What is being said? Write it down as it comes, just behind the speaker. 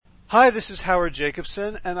Hi, this is Howard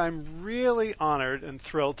Jacobson, and I'm really honored and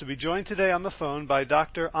thrilled to be joined today on the phone by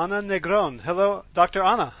Dr. Ana Negron. Hello, Dr.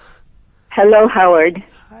 Ana. Hello, Howard.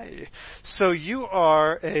 Hi. So you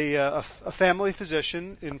are a family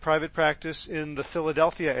physician in private practice in the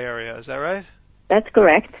Philadelphia area, is that right? That's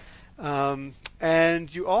correct.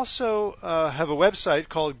 And you also have a website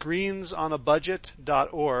called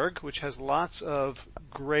greensonabudget.org, which has lots of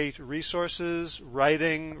great resources,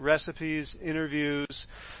 writing, recipes, interviews.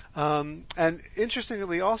 And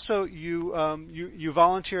interestingly, also you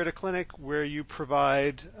volunteer at a clinic where you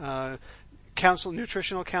provide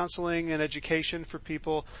nutritional counseling and education for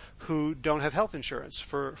people who don't have health insurance,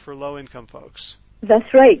 for low-income folks.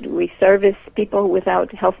 That's right. We service people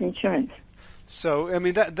without health insurance. So, I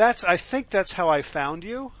mean, I think that's how I found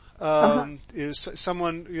you. Is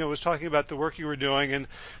someone, was talking about the work you were doing, and,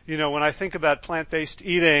 when I think about plant-based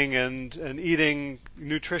eating and eating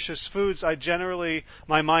nutritious foods,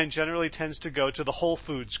 my mind generally tends to go to the Whole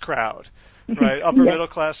Foods crowd, right? Upper middle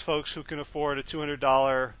class folks who can afford a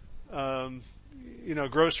 $200,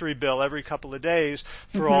 grocery bill every couple of days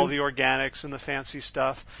for all the organics and the fancy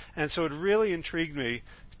stuff. And so it really intrigued me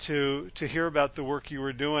to hear about the work you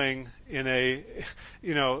were doing in a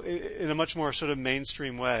much more sort of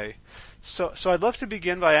mainstream way. So I'd love to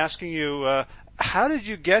begin by asking you, how did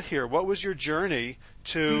you get here? What was your journey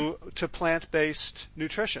to plant-based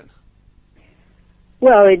nutrition?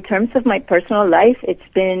 Well, in terms of my personal life, it's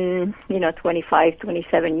been, 25,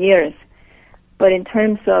 27 years. But in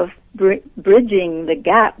terms of bridging the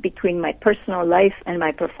gap between my personal life and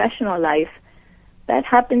my professional life, that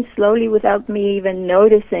happened slowly without me even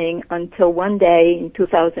noticing until one day in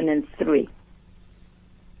 2003.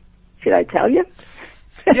 Should I tell you?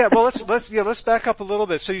 Yeah, well, let's back up a little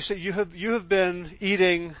bit. So you said you have been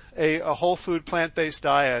eating a whole food plant-based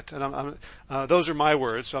diet, and those are my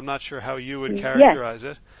words, so I'm not sure how you would characterize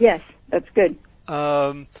it. Yes, that's good.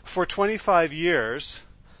 For 25 years.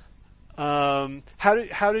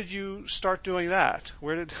 How did you start doing that?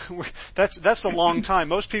 That's a long time.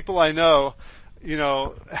 Most people I know,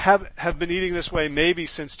 have been eating this way maybe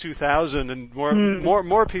since 2000, and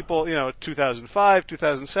more people, 2005,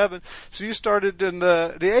 2007. So you started in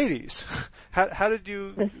the 80s. How did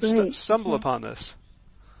you stumble upon this?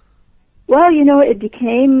 Well, it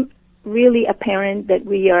became really apparent that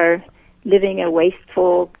we are living a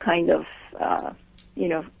wasteful kind of,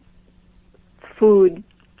 food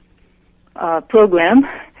program,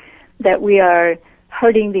 that we are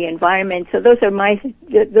hurting the environment. So those were my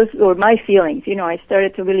feelings. I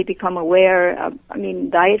started to really become aware.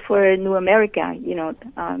 Diet for a New America,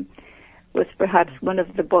 was perhaps one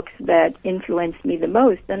of the books that influenced me the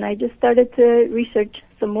most. And I just started to research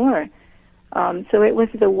some more. So it was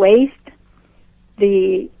the waste,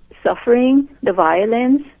 the suffering, the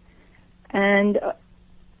violence, and,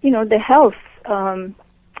 the health,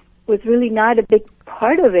 was really not a big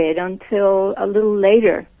part of it until a little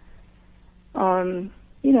later. And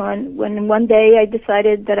when one day I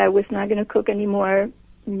decided that I was not going to cook any more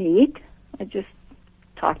meat, I just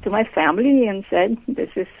talked to my family and said, this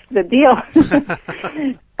is the deal.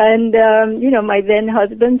 And, my then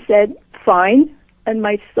husband said, fine. And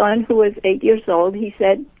my son, who was 8 years old, he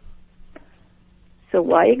said, so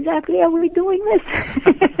why exactly are we doing this?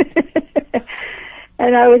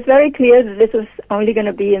 And I was very clear that this was only going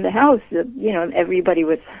to be in the house. That, everybody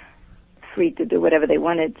was free to do whatever they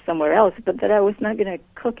wanted somewhere else, but that I was not going to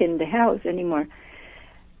cook in the house anymore.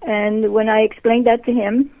 And when I explained that to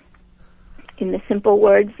him, in the simple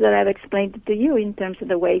words that I've explained it to you, in terms of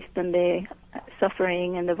the waste and the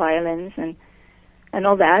suffering and the violence and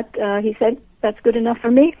all that, he said, that's good enough for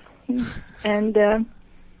me. And the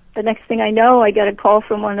next thing I know, I got a call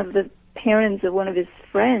from one of the parents of one of his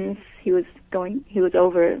friends. He was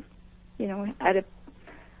over, at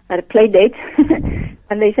a play date.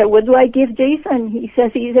 And they said, what do I give Jason? He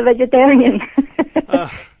says he's a vegetarian.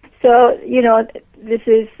 So, this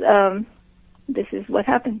is what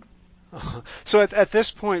happened. So at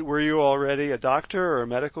this point, were you already a doctor or a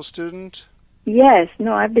medical student? Yes.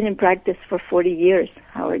 No, I've been in practice for 40 years,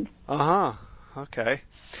 Howard. Okay.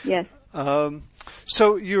 Yes. So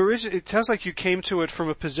it sounds like you came to it from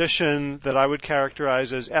a position that I would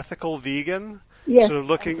characterize as ethical vegan. Yes. Sort of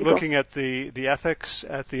looking at the ethics,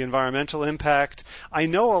 at the environmental impact. I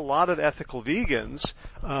know a lot of ethical vegans,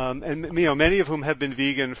 and many of whom have been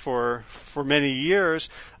vegan for many years.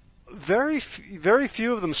 Very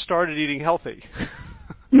few of them started eating healthy.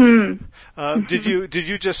 Did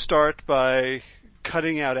you just start by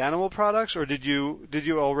cutting out animal products, or did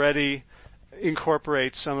you already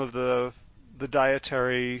incorporate some of the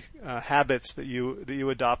dietary habits that you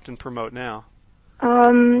adopt and promote now?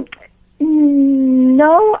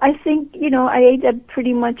 No, I think, I ate a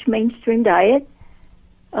pretty much mainstream diet,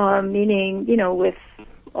 meaning, with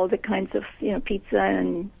all the kinds of, pizza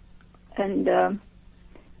and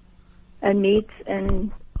meats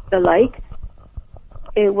and the like.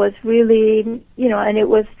 It was really, and it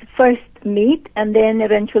was first meat and then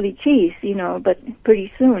eventually cheese, but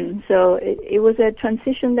pretty soon. So it was a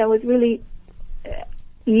transition that was really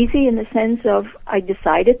easy in the sense of I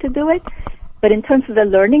decided to do it. But in terms of the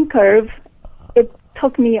learning curve, it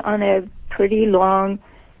took me on a pretty long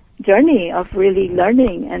journey of really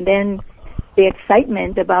learning. And then the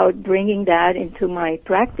excitement about bringing that into my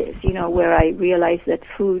practice, where I realized that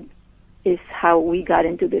food is how we got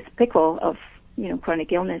into this pickle of,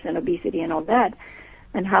 chronic illness and obesity and all that,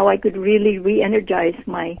 and how I could really re-energize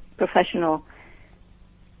my professional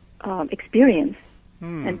experience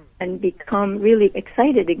and become really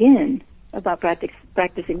excited again about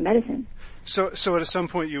practicing medicine. So at some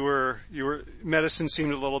point medicine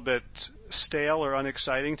seemed a little bit stale or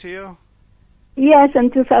unexciting to you? Yes, in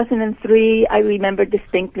 2003, I remember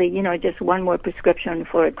distinctly, just one more prescription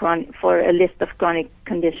for a list of chronic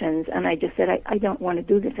conditions, and I just said, I don't want to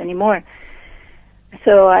do this anymore.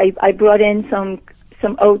 So I brought in some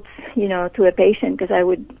oats, to a patient, because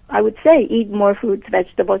I would say eat more fruits,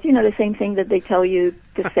 vegetables, the same thing that they tell you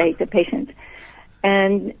to say to patients.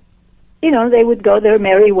 And, they would go their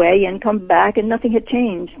merry way and come back and nothing had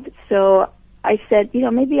changed. So I said,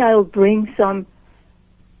 maybe I'll bring some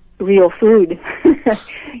real food,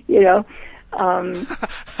 and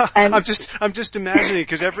I'm just imagining,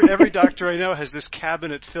 because every doctor I know has this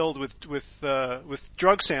cabinet filled with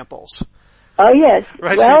drug samples. Oh yes.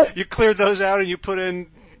 Right. Well, so you cleared those out and you put in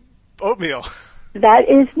oatmeal. That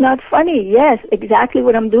is not funny. Yes, exactly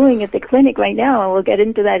what I'm doing at the clinic right now. And we'll get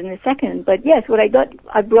into that in a second. But yes, what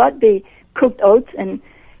I brought the cooked oats and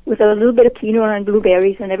with a little bit of quinoa and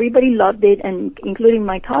blueberries, and everybody loved it, and including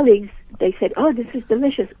my colleagues, they said, "Oh, this is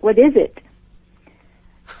delicious. What is it?"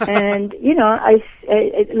 And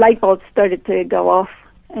light bulbs started to go off,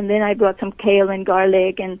 and then I brought some kale and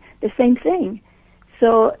garlic, and the same thing.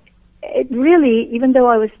 So it really, even though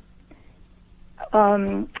I was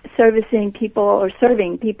serving people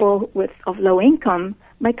of low income,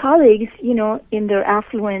 my colleagues, in their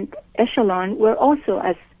affluent echelon, were also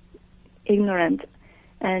as ignorant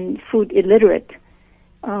and food illiterate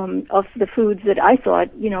of the foods that I thought,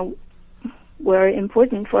 were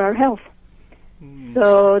important for our health.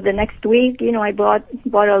 So the next week, I bought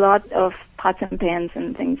a lot of pots and pans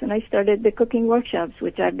and things, and I started the cooking workshops,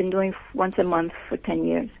 which I've been doing once a month for 10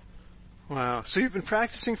 years. Wow. So you've been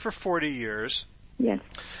practicing for 40 years. Yes.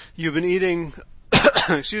 You've been eating,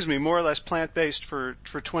 more or less plant-based for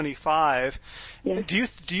 25. Yes. Do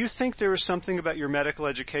you think there was something about your medical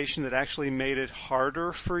education that actually made it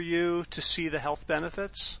harder for you to see the health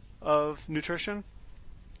benefits of nutrition?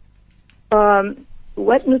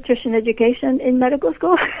 What nutrition education in medical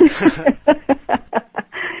school?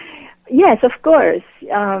 Yes, of course.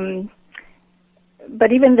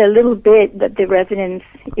 But even the little bit that the residents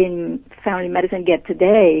in family medicine get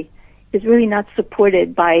today is really not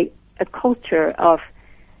supported by a culture of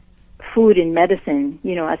food and medicine,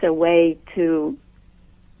 as a way to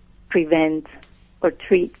prevent or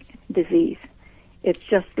treat disease. It's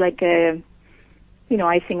just like icing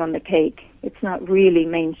on the cake. It's not really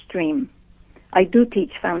mainstream. I do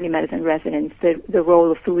teach family medicine residents the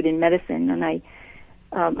role of food in medicine, and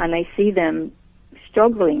I see them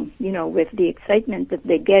struggling, with the excitement that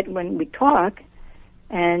they get when we talk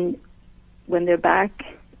and when they're back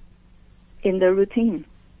in their routine.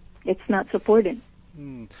 It's not supported.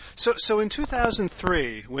 So in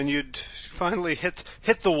 2003, when you'd finally hit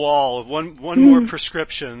the wall of one more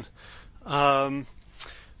prescription,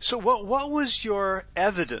 so what was your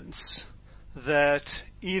evidence that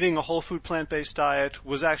eating a whole food plant-based diet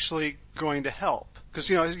was actually going to help? Because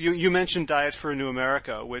you mentioned Diet for a New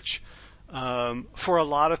America, which for a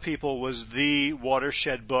lot of people was the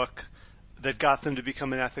watershed book that got them to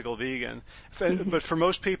become an ethical vegan. But for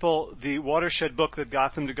most people, the watershed book that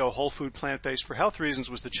got them to go whole food plant-based for health reasons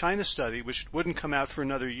was the China study, which wouldn't come out for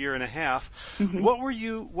another year and a half. Mm-hmm.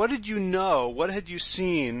 What did you know? What had you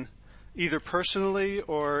seen, either personally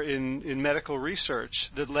or in medical research,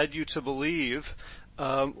 that led you to believe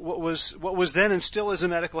what was then and still is a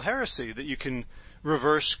medical heresy, that you can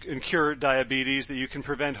reverse and cure diabetes, that you can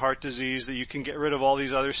prevent heart disease, that you can get rid of all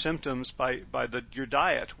these other symptoms by your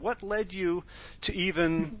diet? What led you to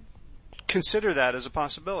even consider that as a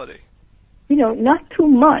possibility? Not too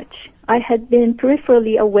much. I had been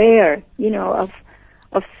peripherally aware,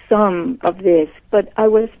 of some of this, but I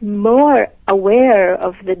was more aware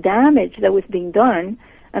of the damage that was being done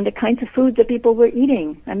and the kinds of foods that people were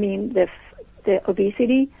eating. I mean, the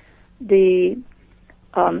obesity, the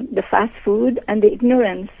fast food, and the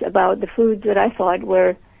ignorance about the foods that I thought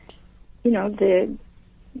were, the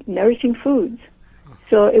nourishing foods.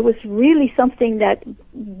 So it was really something that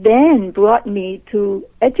then brought me to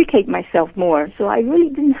educate myself more. So I really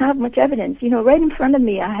didn't have much evidence. Right in front of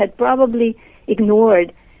me, I had probably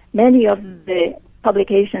ignored many of the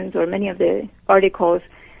publications or many of the articles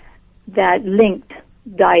that linked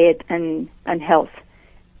diet and health.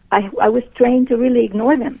 I was trained to really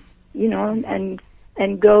ignore them,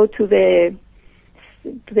 and go to the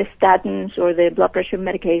statins or the blood pressure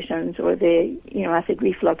medications or the, acid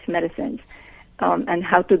reflux medicines, and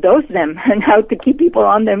how to dose them and how to keep people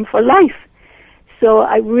on them for life. So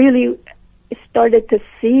I really started to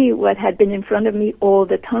see what had been in front of me all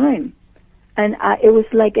the time. And it was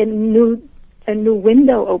like a new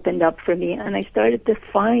window opened up for me, and I started to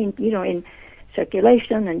find, in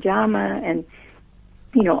Circulation and JAMA and,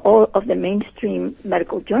 all of the mainstream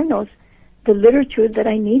medical journals, the literature that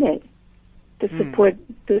I needed to support,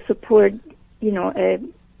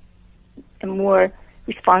 a more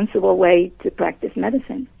responsible way to practice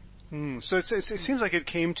medicine. So it seems like it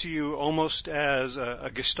came to you almost as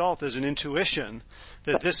a gestalt, as an intuition,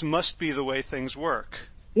 that this must be the way things work.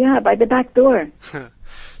 Yeah, by the back door.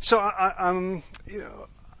 So,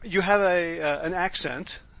 you have an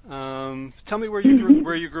accent. Tell me where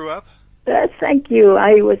you grew up. Thank you.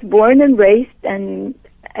 I was born and raised and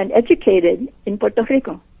educated in Puerto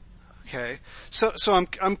Rico. Okay, so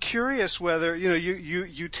I'm curious whether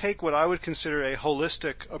you take what I would consider a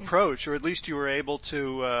holistic approach, or at least you were able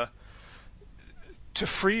to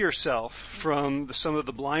free yourself from some of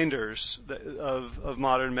the blinders of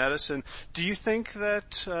modern medicine. Do you think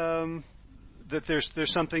that that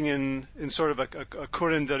there's something in sort of a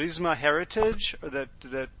curanderismo heritage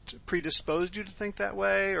that predisposed you to think that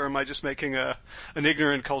way, or am I just making an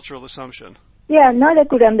ignorant cultural assumption? Yeah, not a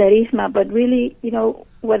curanderismo, but really,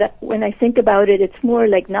 when I think about it, it's more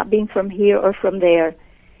like not being from here or from there.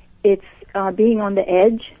 It's being on the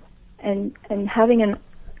edge and having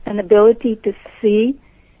an ability to see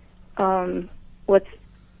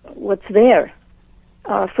what's there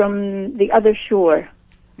from the other shore.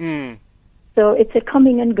 Mm. So it's a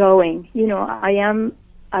coming and going.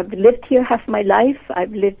 I've lived here half my life.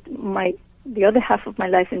 I've lived the other half of my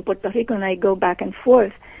life in Puerto Rico, and I go back and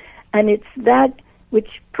forth. And it's that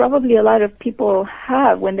which probably a lot of people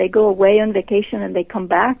have when they go away on vacation and they come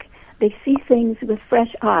back. They see things with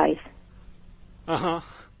fresh eyes. Uh-huh.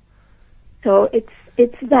 So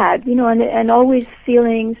it's that, and always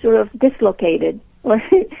feeling sort of dislocated or,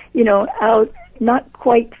 out, not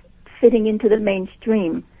quite fitting into the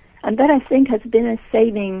mainstream. And that, I think, has been a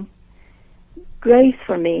saving grace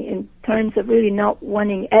for me in terms of really not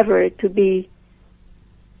wanting ever to be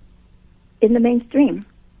in the mainstream.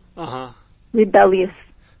 Uh-huh. Rebellious.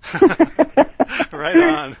 Right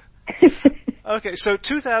on. Okay, so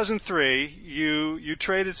 2003, you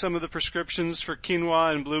traded some of the prescriptions for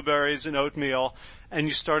quinoa and blueberries and oatmeal, and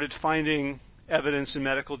you started finding evidence in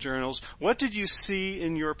medical journals. What did you see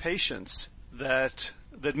in your patients that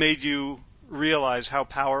made you realize how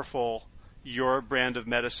powerful your brand of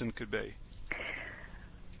medicine could be?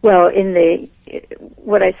 Well,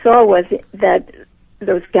 what I saw was that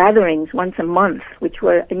those gatherings once a month, which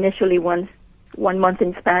were initially one month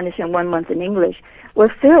in Spanish and 1 month in English, were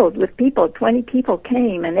filled with people. 20 people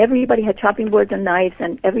came, and everybody had chopping boards and knives,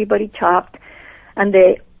 and everybody chopped, and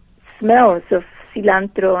the smells of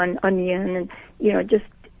cilantro and onion and, just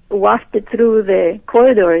wafted through the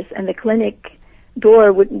corridors, and the clinic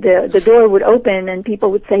door the door would open, and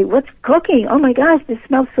people would say, "What's cooking? Oh my gosh, this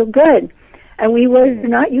smells so good." And we were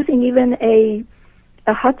not using even a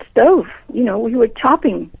hot stove. We were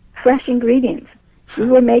chopping fresh ingredients. We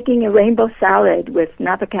were making a rainbow salad with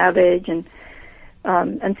napa cabbage and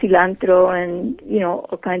cilantro and,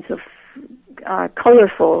 all kinds of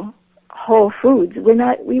colorful whole foods.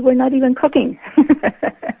 We were not even cooking.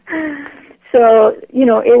 So,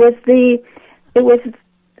 it was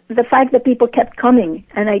the fact that people kept coming,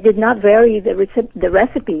 and I did not vary the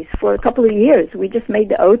recipes for a couple of years. We just made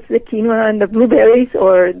the oats, the quinoa, and the blueberries,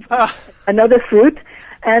 or another fruit,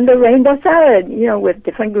 and the rainbow salad, with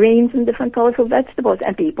different greens and different colorful vegetables,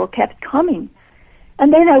 and people kept coming.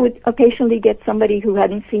 And then I would occasionally get somebody who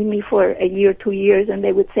hadn't seen me for a year, 2 years, and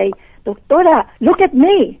they would say, "Doctora, look at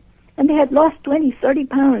me!" And they had lost 20, 30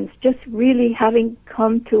 pounds just really having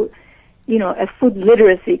come to a food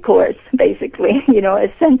literacy course, basically,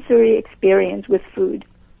 a sensory experience with food.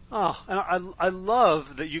 Oh, and I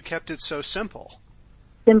love that you kept it so simple.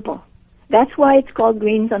 Simple. That's why it's called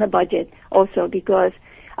Greens on a Budget, also, because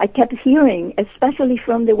I kept hearing, especially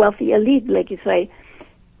from the wealthy elite, like you say,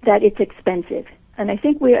 that it's expensive. And I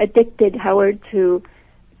think we're addicted, Howard, to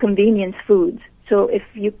convenience foods. So if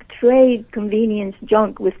you trade convenience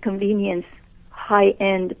junk with convenience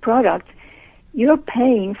high-end products, you're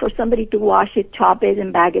paying for somebody to wash it, chop it,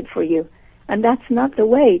 and bag it for you. And that's not the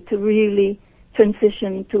way to really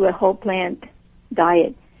transition to a whole plant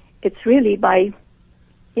diet. It's really by,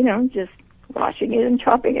 just washing it and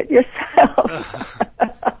chopping it yourself.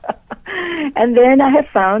 And then I have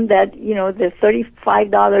found that, the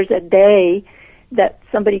 $35 a day that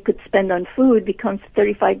somebody could spend on food becomes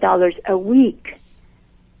 $35 a week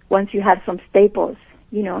once you have some staples,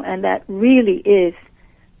 and that really is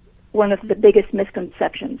one of the biggest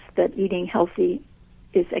misconceptions, that eating healthy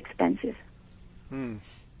is expensive.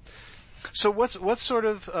 So what sort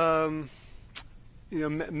of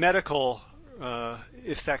medical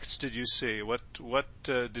effects did you see? What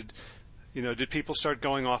did people start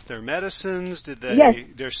going off their medicines? Did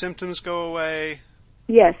their symptoms go away?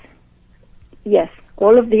 Yes,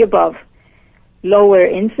 all of the above. Lower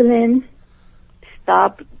insulin,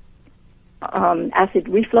 stop acid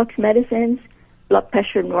reflux medicines, blood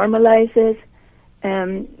pressure normalizes,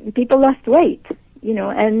 people lost weight,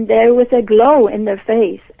 and there was a glow in their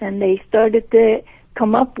face, and they started to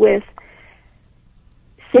come up with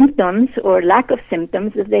symptoms or lack of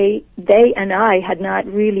symptoms that they and I had not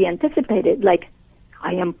really anticipated. Like,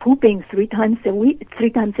 I am pooping 3 times a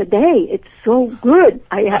day. It's so good.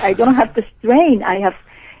 I don't have to strain.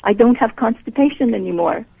 I don't have constipation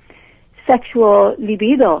anymore. Sexual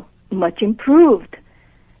libido, much improved.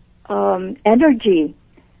 Energy.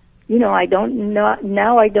 I don't know,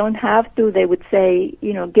 now I don't have to, they would say,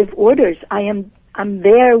 give orders. I'm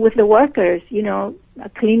there with the workers,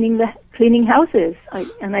 cleaning houses,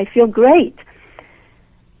 and I feel great.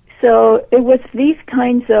 So it was these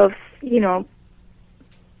kinds of,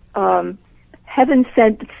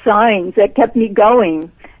 heaven-sent signs that kept me going,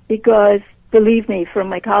 because believe me, from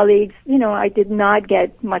my colleagues, I did not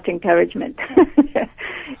get much encouragement.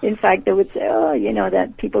 In fact, they would say,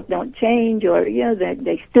 that people don't change, or, that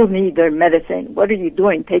they still need their medicine. What are you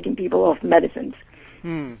doing taking people off medicines?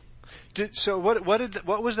 So what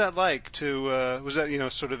was that like to, was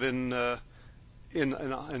that, sort of in the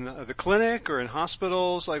clinic or in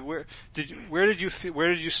hospitals? Like, where did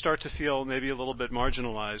you start to feel maybe a little bit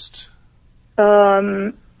marginalized?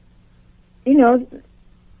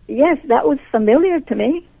 Yes, that was familiar to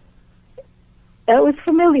me. That was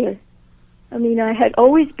familiar. I mean, I had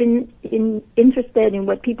always been interested in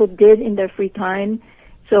what people did in their free time,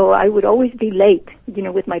 so I would always be late,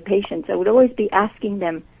 with my patients. I would always be asking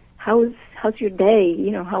them, how's your day?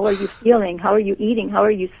 How are you feeling? How are you eating? How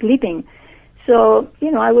are you sleeping? So,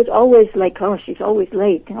 I was always like, oh, she's always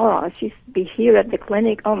late. Oh, she's be here at the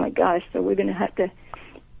clinic. Oh my gosh, so we're going to have to,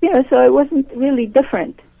 so it wasn't really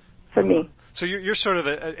different for me. So you're sort of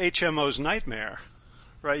an HMO's nightmare,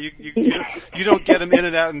 right? You don't get them in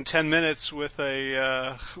and out in 10 minutes with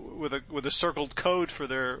a circled code for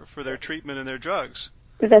their treatment and their drugs.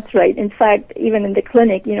 That's right. In fact, even in the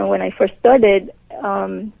clinic, when I first started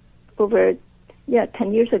over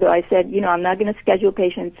 10 years ago, I said, I'm not going to schedule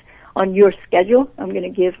patients on your schedule. I'm going to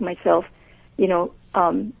give myself,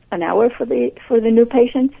 an hour for the new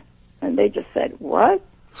patients, and they just said, what?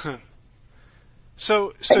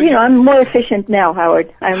 So I'm more efficient now,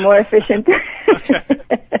 Howard. I'm more efficient.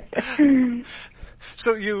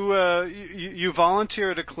 So you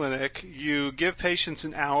volunteer at a clinic. You give patients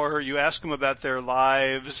an hour. You ask them about their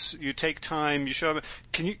lives. You take time. You show them.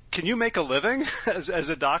 Can you make a living as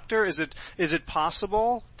a doctor? Is it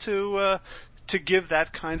possible to give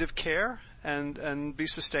that kind of care and be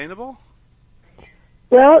sustainable?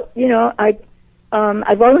 Well,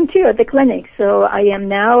 I volunteer at the clinic, so I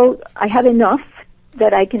have enough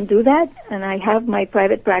that I can do that, and I have my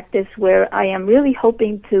private practice where I am really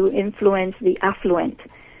hoping to influence the affluent,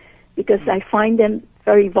 because I find them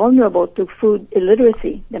very vulnerable to food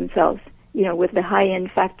illiteracy themselves, with the high-end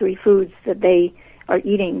factory foods that they are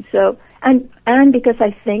eating. So, and because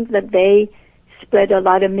I think that they spread a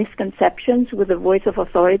lot of misconceptions with the voice of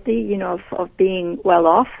authority, of being well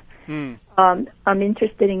off. I'm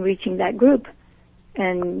interested in reaching that group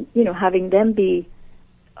and, having them be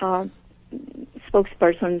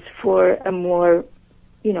spokespersons for a more,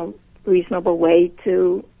 reasonable way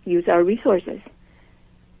to use our resources.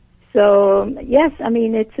 So yes, I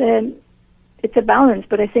mean it's a balance,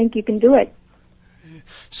 but I think you can do it.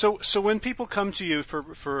 So when people come to you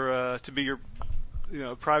for to be your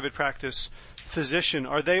private practice physician,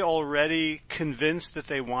 are they already convinced that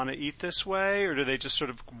they want to eat this way, or do they just sort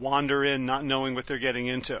of wander in not knowing what they're getting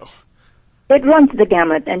into? it runs the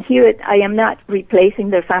gamut, and here I am not replacing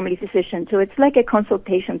their family physician, so it's like a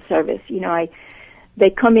consultation service. They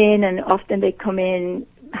come in, and often they come in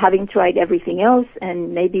having tried everything else,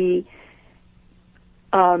 and maybe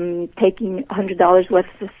taking $100 worth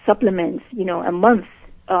of supplements, a month,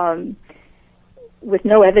 with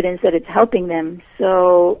no evidence that it's helping them.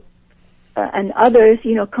 So, and others,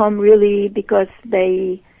 come really because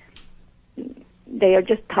they are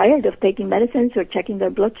just tired of taking medicines or checking their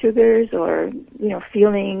blood sugars or,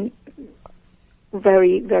 feeling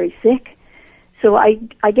very, very sick. So I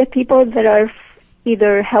get people that are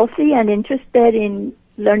either healthy and interested in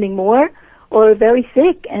learning more, or very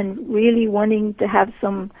sick and really wanting to have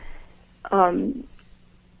some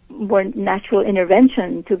more natural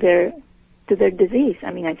intervention to their disease.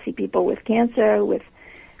 I mean, I see people with cancer, with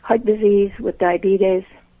heart disease, with diabetes.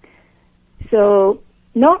 So,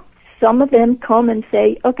 no, some of them come and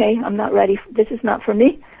say, okay, I'm not ready, this is not for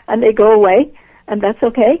me, and they go away, and that's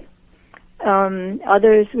okay.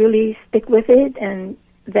 Others really stick with it and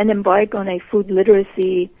then embark on a food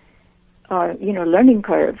literacy, learning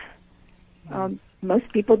curve.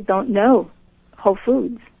 Most people don't know whole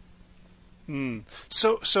foods.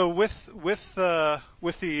 So with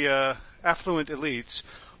the affluent elites,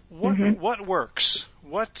 what works?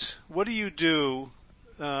 What do you do?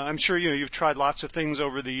 I'm sure you've tried lots of things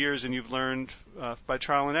over the years, and you've learned by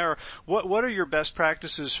trial and error. What are your best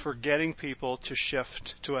practices for getting people to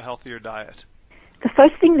shift to a healthier diet? The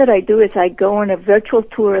first thing that I do is I go on a virtual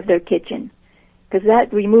tour of their kitchen, because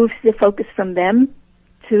that removes the focus from them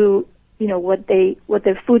to what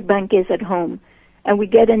their food bank is at home, and we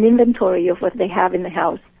get an inventory of what they have in the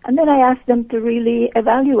house, and then I ask them to really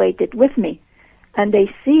evaluate it with me, and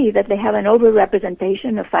they see that they have an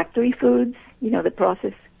overrepresentation of factory foods, the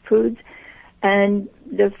processed foods, and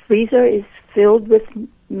the freezer is filled with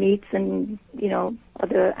meats and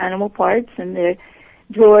other animal parts, and the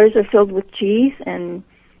drawers are filled with cheese, and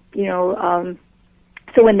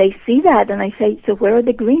so when they see that, and I say, so where are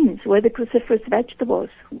the greens? Where are the cruciferous vegetables?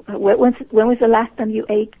 When was the last time you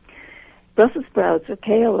ate Brussels sprouts or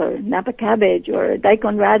kale or Napa cabbage or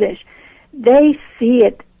daikon radish? They see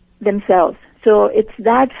it themselves. So it's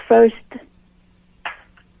that first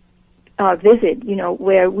visit,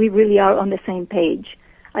 where we really are on the same page.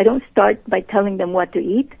 I don't start by telling them what to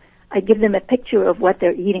eat. I give them a picture of what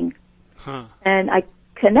they're eating. And I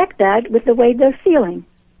connect that with the way they're feeling.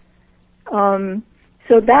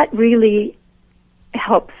 So that really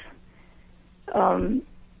helps. And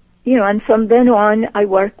from then on, I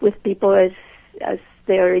work with people as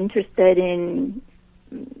they're interested in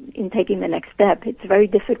taking the next step. It's very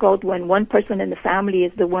difficult when one person in the family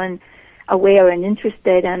is the one aware and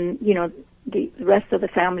interested, and the rest of the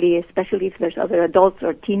family, especially if there's other adults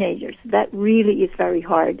or teenagers. That really is very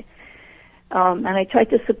hard. And I try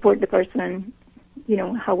to support the person,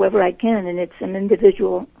 however I can, and it's an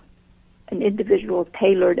individual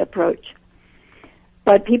tailored approach.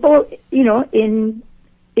 But people, in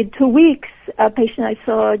 2 weeks, a patient I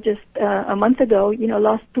saw just a month ago,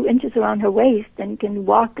 lost 2 inches around her waist and can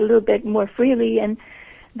walk a little bit more freely, and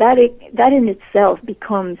that in itself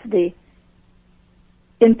becomes the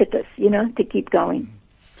impetus, to keep going.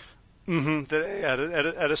 Mm-hmm.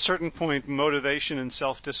 At a certain point, motivation and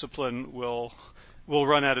self-discipline will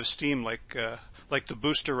run out of steam, like the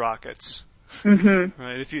booster rockets. Mm-hmm.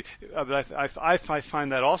 Right. I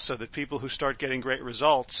find that also, that people who start getting great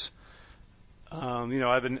results. I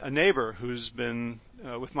have a neighbor who's been,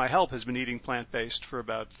 with my help, has been eating plant-based for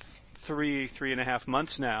about 3.5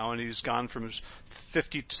 months now, and he's gone from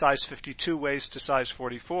size 52 waist to size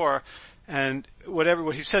 44. And what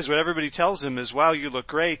he says, what everybody tells him is, "Wow, you look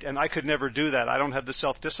great," and I could never do that. I don't have the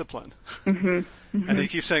self-discipline. Mm-hmm. Mm-hmm. And he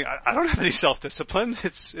keeps saying, "I don't have any self-discipline.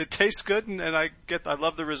 It tastes good, and I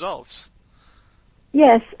love the results."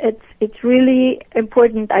 Yes, it's really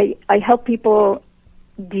important. I help people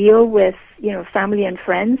deal with family and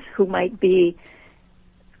friends who might be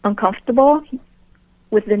uncomfortable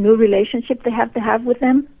with the new relationship they have to have with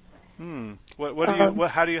them.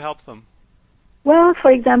 How do you help them? Well, for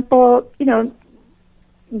example,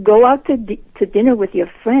 go out to dinner with your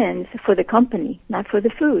friends for the company, not for the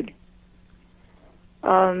food.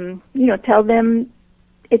 Tell them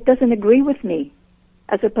it doesn't agree with me,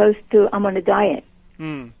 as opposed to I'm on a diet,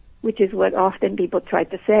 which is what often people try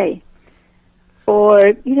to say. Or,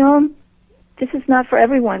 this is not for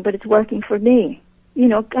everyone, but it's working for me.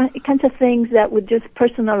 Kinds of things that would just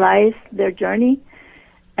personalize their journey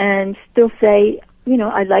and still say,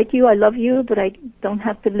 I like you, I love you, but I don't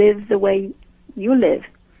have to live the way you live.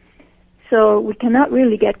 So we cannot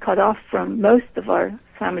really get cut off from most of our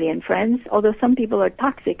family and friends, although some people are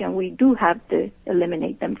toxic and we do have to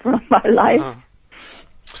eliminate them from our lives.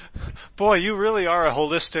 Boy, you really are a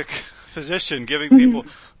holistic physician, giving people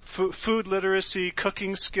food literacy,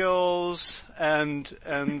 cooking skills, and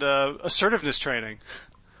assertiveness training.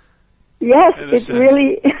 Yes, it's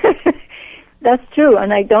really, that's true.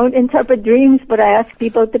 And I don't interpret dreams, but I ask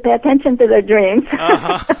people to pay attention to their dreams.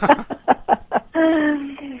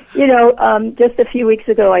 Just a few weeks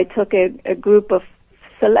ago, I took a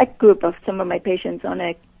select group of some of my patients on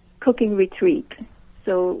a cooking retreat.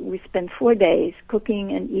 So we spent 4 days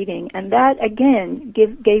cooking and eating, and that again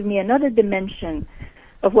gave me another dimension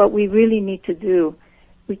of what we really need to do.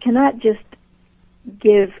 We cannot just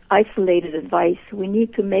give isolated advice. We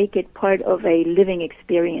need to make it part of a living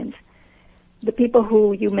experience. The people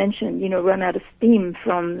who you mentioned, run out of steam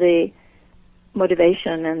from the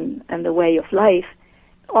motivation and the way of life,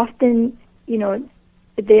 often,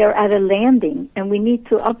 they are at a landing, and we need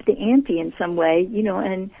to up the ante in some way,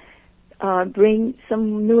 and bring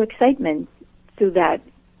some new excitement to that.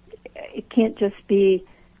 It can't just be,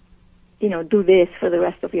 do this for the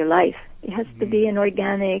rest of your life. It has to be an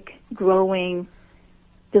organic, growing,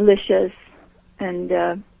 delicious, and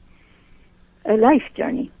a life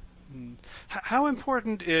journey. How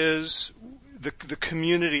important is the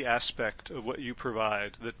community aspect of what you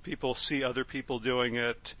provide, that people see other people doing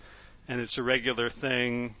it and it's a regular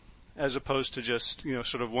thing, as opposed to just,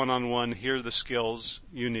 sort of one-on-one, here are the skills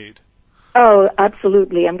you need? Oh,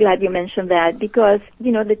 absolutely. I'm glad you mentioned that, because,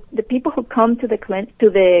 the people who come to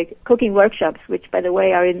the cooking workshops, which, by the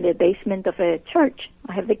way, are in the basement of a church.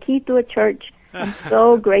 I have the key to a church. I'm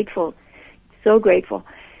so grateful. So grateful.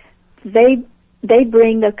 They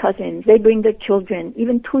bring their cousins, they bring their children,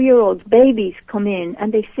 even 2-year-olds, babies come in,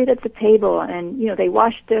 and they sit at the table, and, they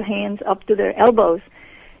wash their hands up to their elbows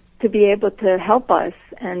to be able to help us.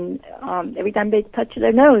 And every time they touch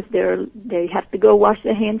their nose, they have to go wash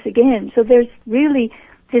their hands again. So there's really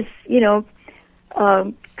this,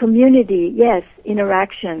 community, yes,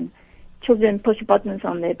 interaction. Children push buttons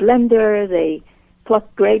on the blender, they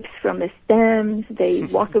pluck grapes from the stems, they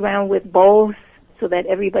walk around with bowls so that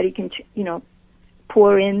everybody can,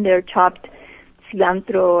 pour in their chopped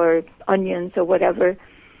cilantro or onions or whatever.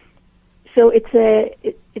 So it's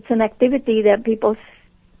an activity that people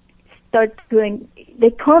start doing. They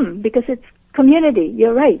come because it's community.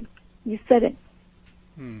 You're right. You said it.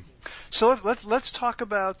 So let's talk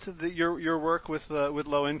about your work with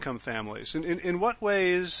low-income families. In what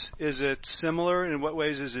ways is it similar? In what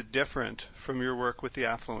ways is it different from your work with the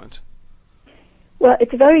affluent? Well,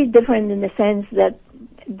 it's very different in the sense that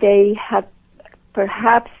they have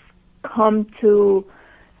perhaps come to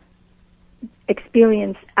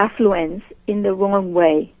experience affluence in the wrong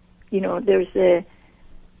way. There's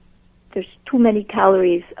too many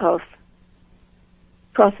calories of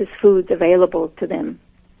processed foods available to them.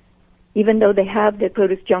 Even though they have the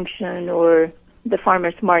produce junction or the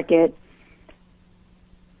farmer's market,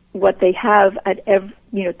 what they have at 2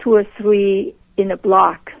 or 3 in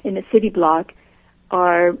a city block,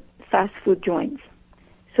 are fast food joints.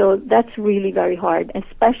 So that's really very hard,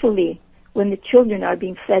 especially when the children are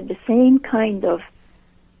being fed the same kind of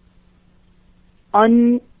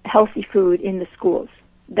unhealthy food in the schools.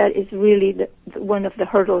 That is really one of the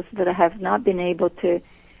hurdles that I have not been able to,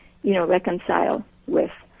 reconcile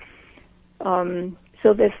with.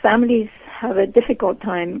 So the families have a difficult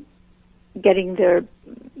time getting their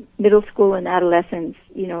middle school and adolescents,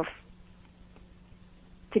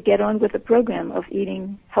 to get on with the program of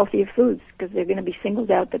eating healthier foods, because they're going to be singled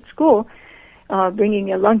out at school,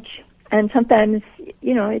 bringing a lunch. And sometimes,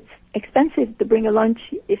 it's expensive to bring a lunch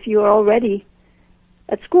if you're already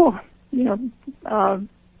at school,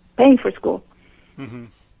 paying for school. Mm-hmm.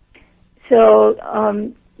 So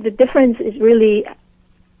the difference is really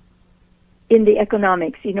in the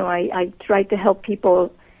economics. I try to help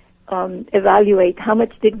people evaluate how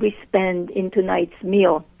much did we spend in tonight's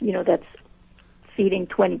meal, that's feeding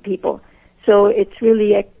 20 people. So it's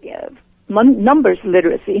really a numbers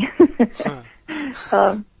literacy.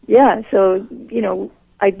 So,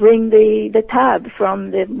 I bring the tab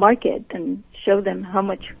from the market and show them how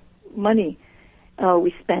much money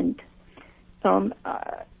we spend. And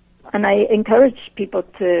I encourage people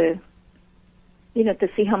to, to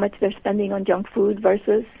see how much they're spending on junk food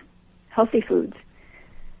versus healthy foods.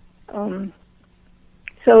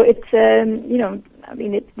 So it's,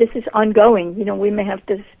 this is ongoing. We may have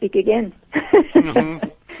to speak again. Mm-hmm.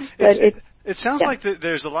 It sounds like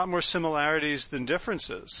there's a lot more similarities than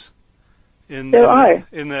differences. There are.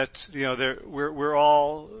 In that, we're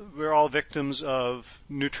all victims of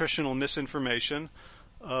nutritional misinformation,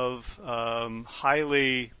 of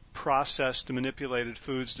highly processed and manipulated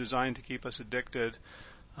foods designed to keep us addicted.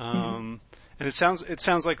 And it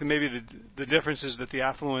sounds like maybe the difference is that the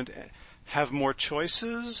affluent have more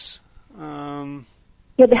choices.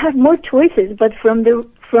 Yeah, they have more choices, but from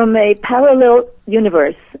a parallel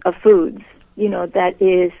universe of foods, that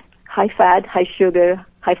is high fat, high sugar,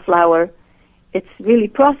 high flour. It's really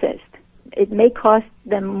processed. It may cost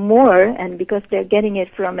them more, and because they're getting it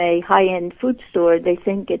from a high-end food store, they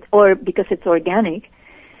think or because it's organic,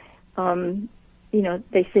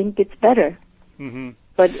 they think it's better. Mm-hmm.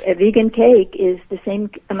 But a vegan cake is the same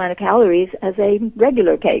amount of calories as a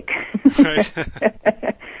regular cake. Right.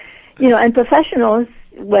 And professionals,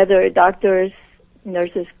 whether doctors,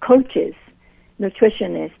 nurses, coaches,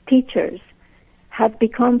 nutritionists, teachers, have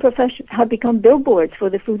become billboards for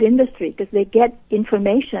the food industry because they get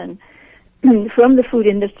information from the food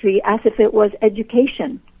industry as if it was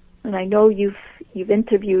education. And I know you've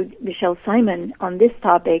interviewed Michelle Simon on this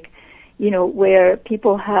topic, where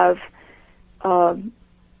people have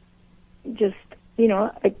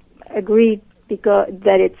agreed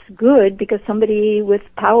that it's good because somebody with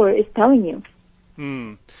power is telling you.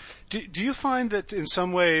 Do you find that in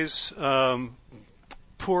some ways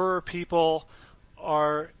poorer people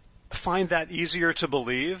find that easier to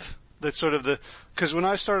believe? That sort of because when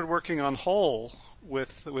I started working on Whole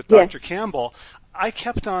with Dr. Yes. Campbell, I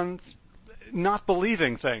kept on not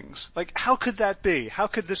believing things. Like, how could that be? How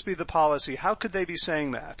could this be the policy? How could they be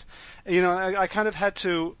saying that? I kind of had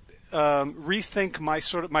to rethink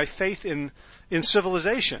my faith in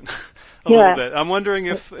civilization a little bit. I'm wondering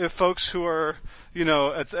if folks who are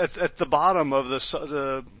at the bottom of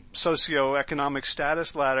the socioeconomic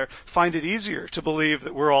status ladder find it easier to believe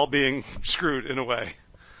that we're all being screwed in a way.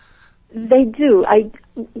 They do.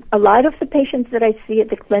 A lot of the patients that I see at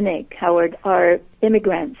the clinic, Howard, are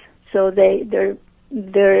immigrants. So their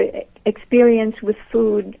experience with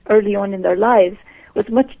food early on in their lives was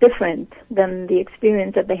much different than the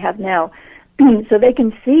experience that they have now. So they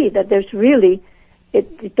can see that there's really,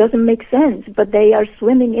 it doesn't make sense, but they are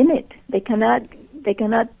swimming in it. They cannot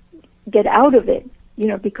get out of it,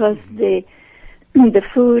 because the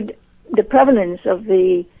food, the prevalence of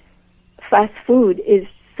the fast food is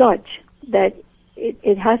such that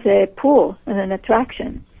it has a pull and an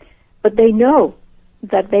attraction. But they know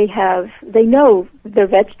that they know their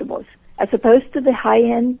vegetables, as opposed to the high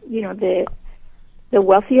end, the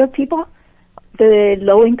wealthier people. The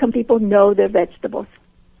low income people know their vegetables.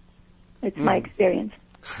 It's my experience.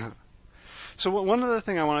 So one other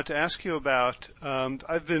thing I wanted to ask you about,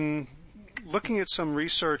 I've been looking at some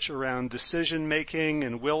research around decision making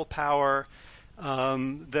and willpower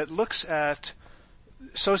that looks at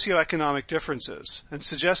socioeconomic differences and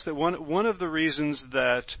suggests that one of the reasons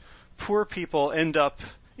that poor people end up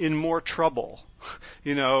in more trouble,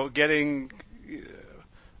 getting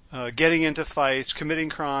into fights, committing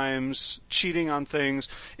crimes, cheating on things,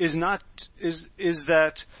 is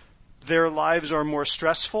that their lives are more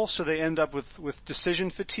stressful, so they end up with decision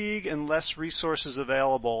fatigue and less resources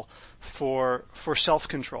available for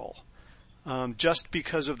self-control, just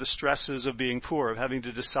because of the stresses of being poor, of having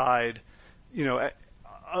to decide,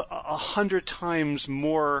 100 times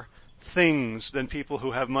more things than people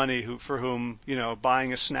who have money, for whom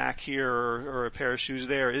buying a snack here or a pair of shoes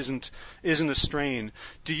there isn't a strain.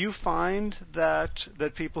 Do you find that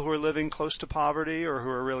people who are living close to poverty or who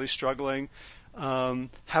are really struggling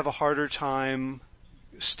have a harder time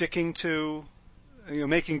sticking to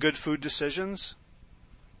making good food decisions?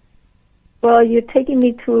 Well, you're taking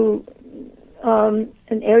me to an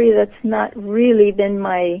area that's not really been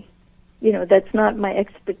my that's not my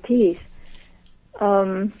expertise.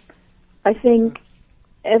 I think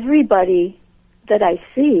everybody that I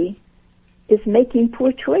see is making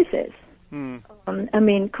poor choices.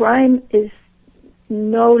 Crime is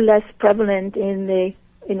no less prevalent in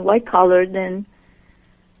white collar than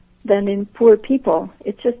in poor people.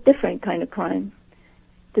 It's just different kind of crime.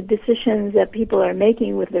 The decisions that people are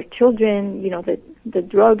making with their children, the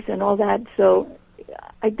drugs and all that. So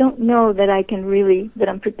I don't know that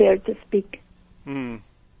I'm prepared to speak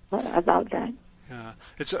about that. Yeah,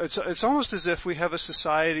 it's almost as if we have a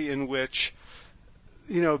society in which,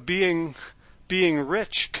 being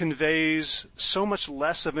rich conveys so much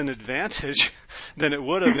less of an advantage than it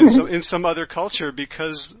would have in some other culture,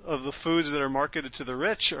 because of the foods that are marketed to the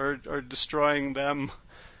rich are destroying them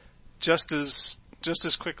just as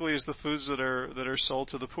quickly as the foods that are sold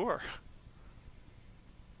to the poor.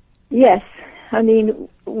 Yes.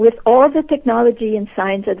 With all the technology and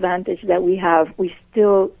science advantage that we have, we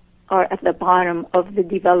still are at the bottom of the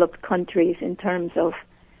developed countries in terms of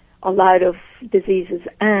a lot of diseases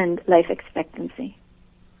and life expectancy.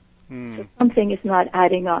 So something is not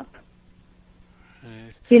adding up.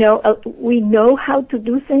 Right. We know how to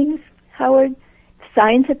do things, Howard.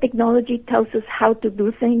 Science and technology tells us how to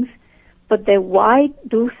do things, but the why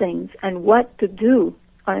do things and what to do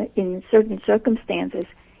in certain circumstances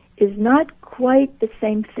is not quite the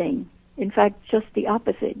same thing. In fact, just the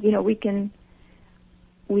opposite. We can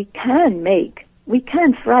fry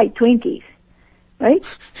Twinkies,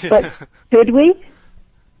 right? But should we?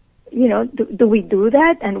 Do we do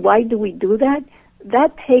that? And why do we do that?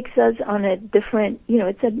 That takes us on a different,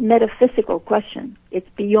 it's a metaphysical question. It's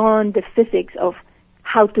beyond the physics of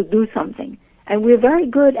how to do something. And we're very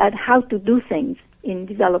good at how to do things in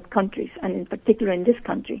developed countries, and in particular in this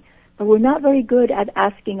country. But we're not very good at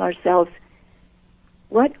asking ourselves,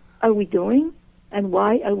 what are we doing and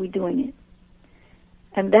why are we doing it?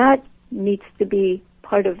 And that needs to be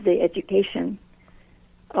part of the education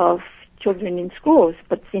of children in schools.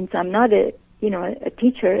 But since I'm not a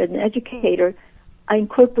teacher, an educator, I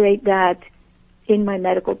incorporate that in my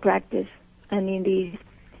medical practice and in these,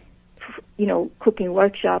 cooking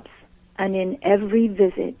workshops and in every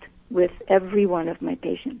visit with every one of my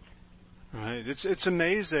patients. Right. It's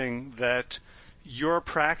amazing that your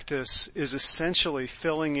practice is essentially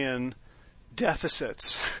filling in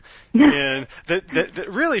deficits that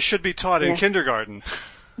really should be taught in kindergarten.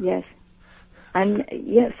 Yes. And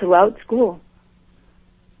throughout school.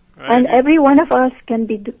 Right. And every one of us can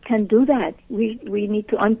do that. We need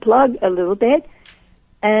to unplug a little bit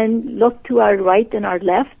and look to our right and our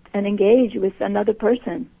left and engage with another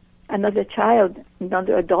person, another child,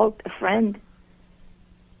 another adult, a friend.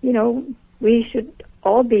 We should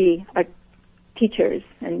all be our teachers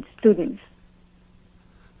and students.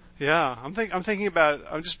 Yeah, I'm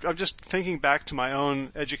just thinking back to my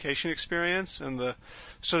own education experience and the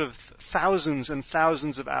sort of thousands and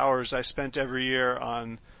thousands of hours I spent every year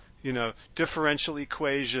on, differential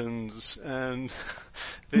equations and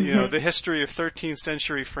the history of 13th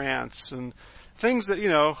century France and things that,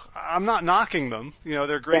 I'm not knocking them.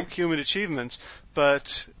 They're great human achievements,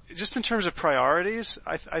 but just in terms of priorities,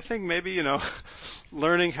 I think maybe,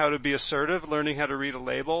 learning how to be assertive, learning how to read a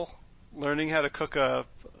label, learning how to cook a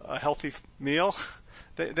healthy meal,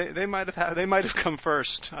 they might have come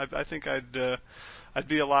first. I think I'd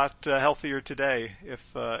be a lot healthier today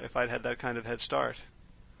if I'd had that kind of head start.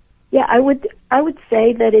 Yeah, I would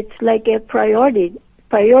say that it's like a priority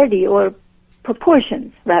or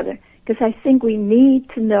proportions rather, because I think we need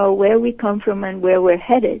to know where we come from and where we're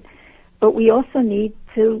headed, but we also need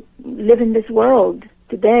to live in this world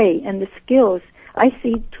today and the skills. I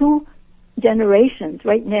see 2 generations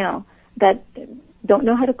right now that don't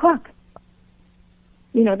know how to cook.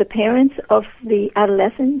 The parents of the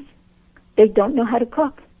adolescents, they don't know how to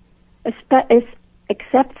cook.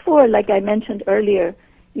 Except for, like I mentioned earlier,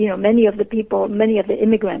 many of the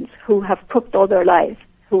immigrants who have cooked all their lives,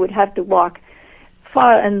 who would have to walk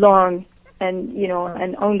far and long and,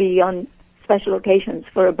 and only on special occasions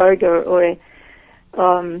for a burger or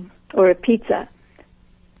a pizza.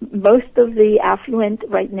 Most of the affluent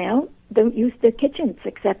right now don't use their kitchens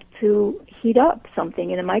except to heat up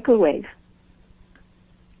something in a microwave.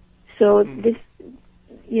 So this,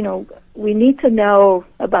 we need to know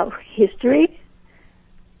about history,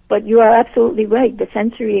 but you are absolutely right. The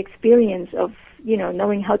sensory experience of,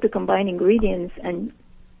 knowing how to combine ingredients and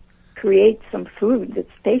create some food that's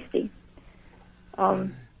tasty.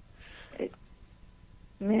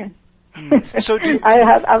 Man. So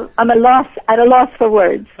I'm at a loss for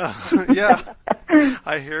words. Yeah,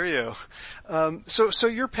 I hear you. So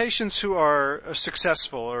your patients who are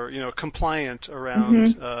successful or compliant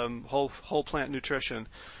around whole plant nutrition,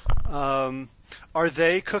 are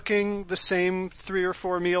they cooking the same 3 or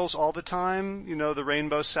 4 meals all the time? The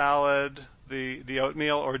rainbow salad, the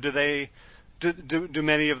oatmeal, or do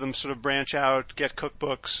many of them sort of branch out, get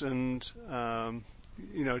cookbooks, and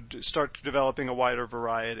start developing a wider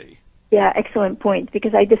variety? Yeah, excellent point,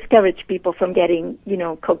 because I discourage people from getting,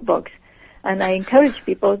 cookbooks. And I encourage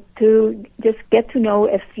people to just get to know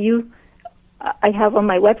a few. I have on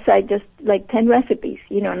my website just like 10 recipes,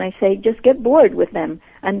 and I say just get bored with them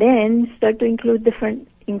and then start to include different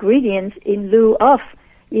ingredients in lieu of,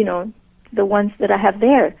 the ones that I have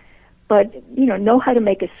there. But, know how to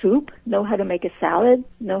make a soup, know how to make a salad,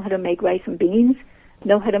 know how to make rice and beans,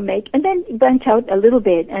 know how to make, and then branch out a little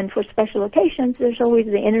bit. And for special occasions, there's always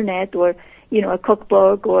the internet or, a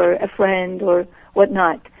cookbook or a friend or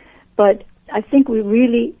whatnot. But I think we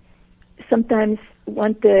really sometimes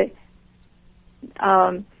want to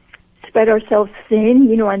spread ourselves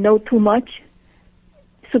thin, and know too much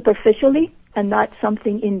superficially and not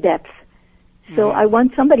something in depth. So I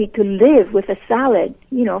want somebody to live with a salad,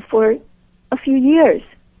 for a few years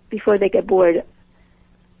before they get bored.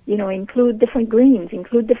 You know, include different greens,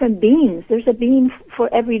 include different beans. There's a bean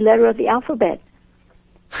for every letter of the alphabet.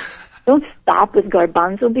 Don't stop with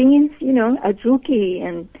garbanzo beans, you know, azuki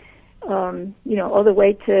and, you know, all the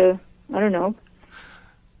way to, I don't know,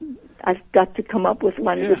 I've got to come up with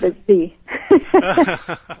one with a Z.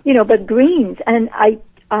 You know, but greens. And I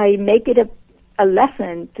make it a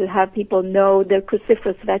lesson to have people know their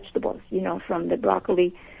cruciferous vegetables, you know, from the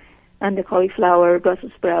broccoli and the cauliflower,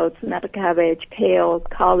 Brussels sprouts, napa cabbage, kale,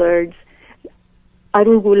 collards,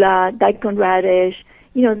 arugula, daikon radish.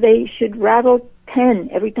 You know, they should rattle 10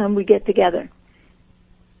 every time we get together.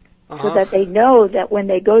 So that they know that when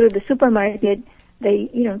they go to the supermarket, they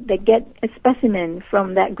get a specimen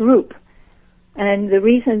from that group. And the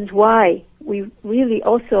reasons why we really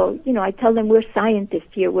also, you know, I tell them we're scientists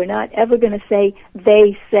here. We're not ever going to say,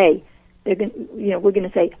 they say. They're going, you know, we're going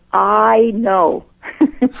to say, I know.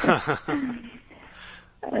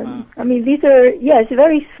 I mean, these are, yes,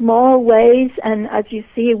 very small ways, and as you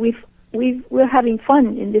see, we're having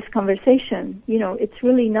fun in this conversation. You know, it's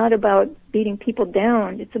really not about beating people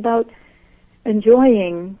down. It's about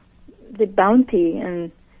enjoying the bounty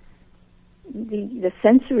and the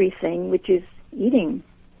sensory thing, which is eating.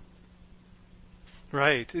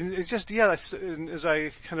 Right. And it's just, as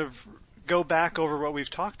I kind of go back over what we've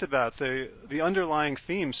talked about, the underlying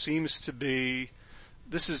theme seems to be,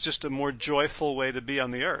 this is just a more joyful way to be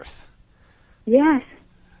on the earth. Yes.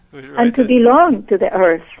 Right? And to belong to the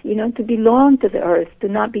earth, you know, to belong to the earth, to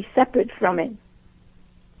not be separate from it.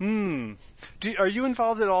 Are you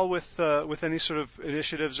involved at all with any sort of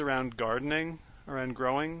initiatives around gardening, around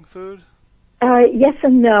growing food? Yes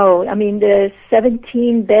and no. I mean, the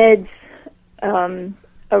 17 beds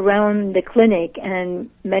around the clinic, and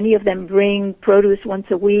many of them bring produce once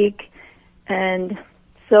a week, and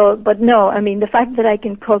so, but no, I mean, the fact that I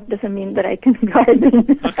can cook doesn't mean that I can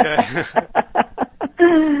garden. Okay.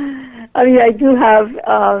 I mean, I do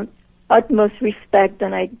have utmost respect,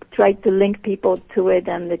 and I try to link people to it,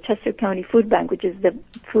 and the Chester County Food Bank, which is the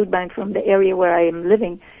food bank from the area where I am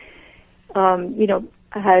living, you know,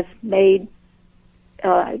 has makes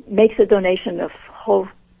a donation of whole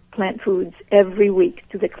plant foods every week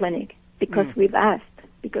to the clinic because we've asked.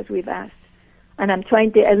 And I'm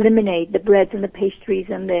trying to eliminate the breads and the pastries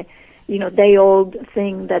and the, you know, day-old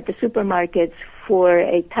thing that the supermarkets, for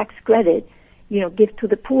a tax credit, you know, give to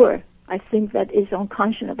the poor. I think that is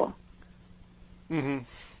unconscionable. Mm-hmm.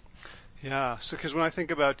 Yeah. So, because when I think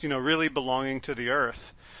about, you know, really belonging to the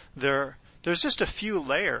earth, there's just a few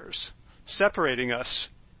layers separating us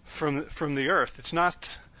from the earth. It's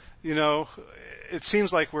not, you know, it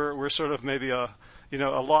seems like we're sort of maybe a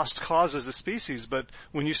lost cause as a species, but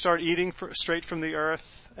when you start eating straight from the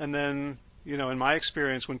earth, and then, you know, in my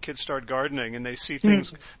experience, when kids start gardening and they see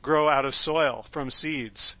things grow out of soil from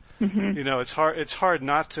seeds, you know, it's hard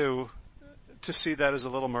not to see that as a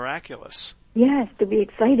little miraculous. Yes, to be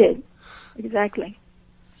excited. Exactly.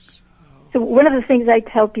 So one of the things I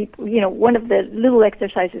tell people, you know, one of the little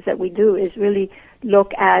exercises that we do is really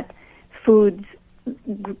look at foods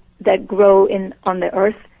that grow on the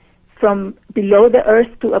earth from below the earth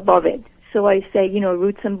to above it. So I say, you know,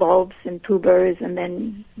 roots and bulbs and tubers, and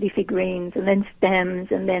then leafy greens, and then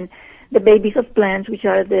stems, and then the babies of plants, which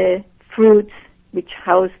are the fruits, which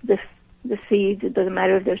house the seeds. It doesn't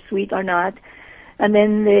matter if they're sweet or not. And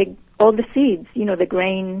then all the seeds, you know, the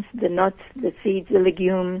grains, the nuts, the seeds, the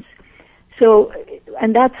legumes. So,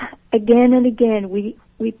 and that's again and again,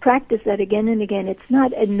 we practice that again and again. It's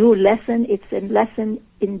not a new lesson, it's a lesson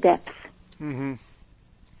in depth. Mm-hmm.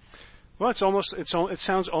 Well, it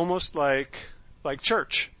sounds almost like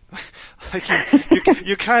church. Like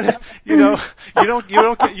you kind of, you know, you don't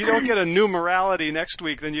get a new morality next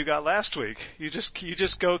week than you got last week. You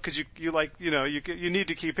just go because you like, you know, you need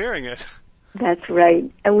to keep hearing it. That's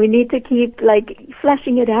right. And we need to keep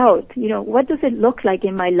fleshing it out. You know, what does it look like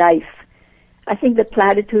in my life? I think the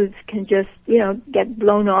platitudes can just, you know, get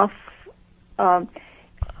blown off.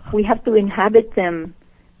 We have to inhabit them.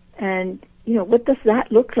 And, you know, what does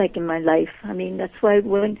that look like in my life? I mean, that's why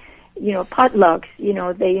when, you know, potlucks, you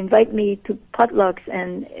know, they invite me to potlucks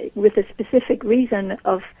and with a specific reason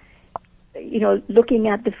of, you know, looking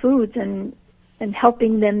at the foods and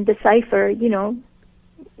helping them decipher, you know,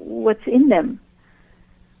 what's in them.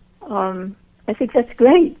 I think that's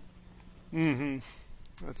great. Mm-hmm.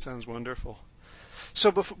 That sounds wonderful.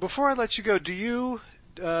 So before I let you go, do you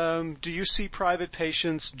see private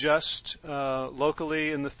patients just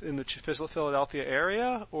locally in the Philadelphia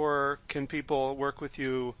area, or can people work with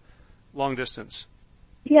you long distance?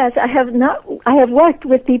 Yes, I have worked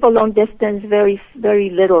with people long distance very, very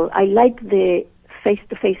little. I like the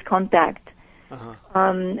face-to-face contact.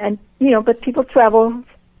 And, but people travel,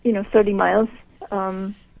 30 miles.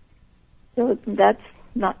 So that's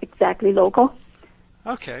not exactly local.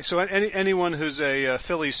 Okay, so anyone who's a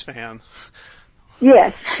Phillies fan.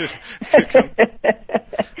 Yes.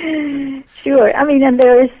 Sure. I mean, and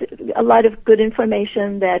there is a lot of good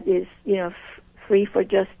information that is, free for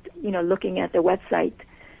just, looking at the website.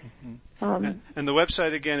 And the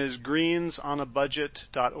website again is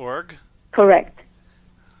greensonabudget.org. Correct.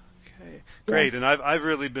 Okay, great. Yeah. And I've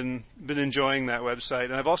really been enjoying that website,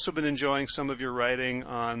 and I've also been enjoying some of your writing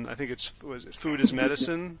on, I think it's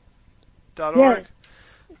foodismedicine.org. Yes.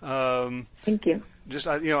 Thank you. Just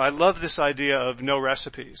I love this idea of no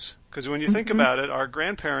recipes, because when you think about it, our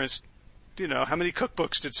grandparents, how many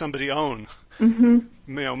cookbooks did somebody own?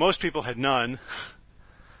 Most people had none.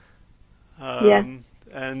 And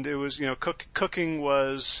it was, cooking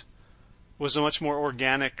was a much more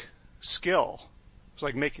organic skill. It was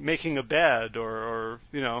like making a bed, or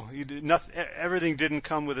you did nothing. Everything didn't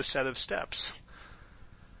come with a set of steps.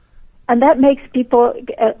 And that makes people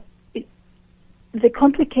the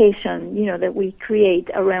complication, that we create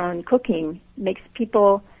around cooking makes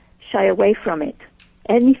people shy away from it.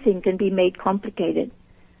 Anything can be made complicated.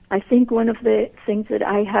 I think one of the things that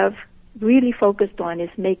I have really focused on is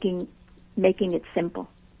making it simple.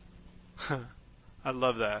 I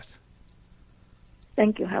love that.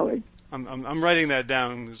 Thank you, Howard. I'm writing that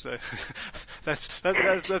down.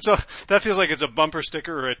 That feels like it's a bumper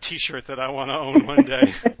sticker or a T-shirt that I want to own one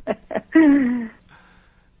day.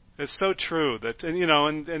 It's so true that, and in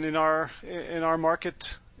our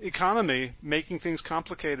market economy, making things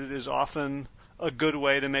complicated is often a good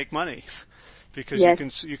way to make money,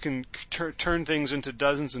 because you can turn things into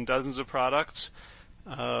dozens and dozens of products.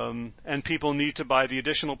 And people need to buy the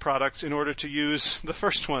additional products in order to use the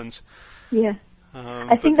first ones. Yeah.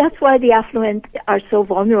 I think that's why the affluent are so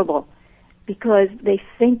vulnerable, because they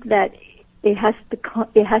think that it has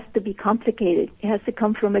to be complicated. It has to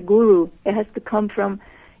come from a guru. It has to come from,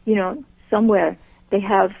 somewhere. They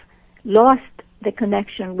have lost the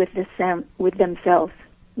connection with themselves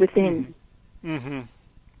within. Mm-hmm.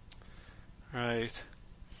 Right.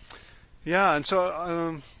 Yeah, and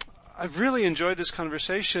so I've really enjoyed this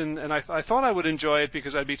conversation, and I thought I would enjoy it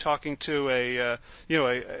because I'd be talking to a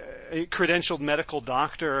credentialed medical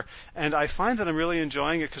doctor, and I find that I'm really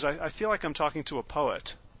enjoying it because I feel like I'm talking to a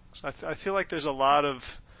poet. So I feel like there's a lot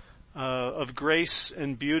of grace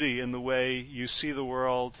and beauty in the way you see the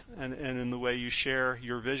world and in the way you share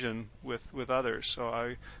your vision with others. So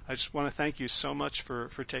I just want to thank you so much for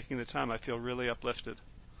taking the time. I feel really uplifted.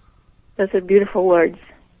 Those are beautiful words.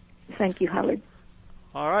 Thank you, Howard.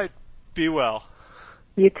 All right. Be well.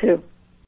 You too.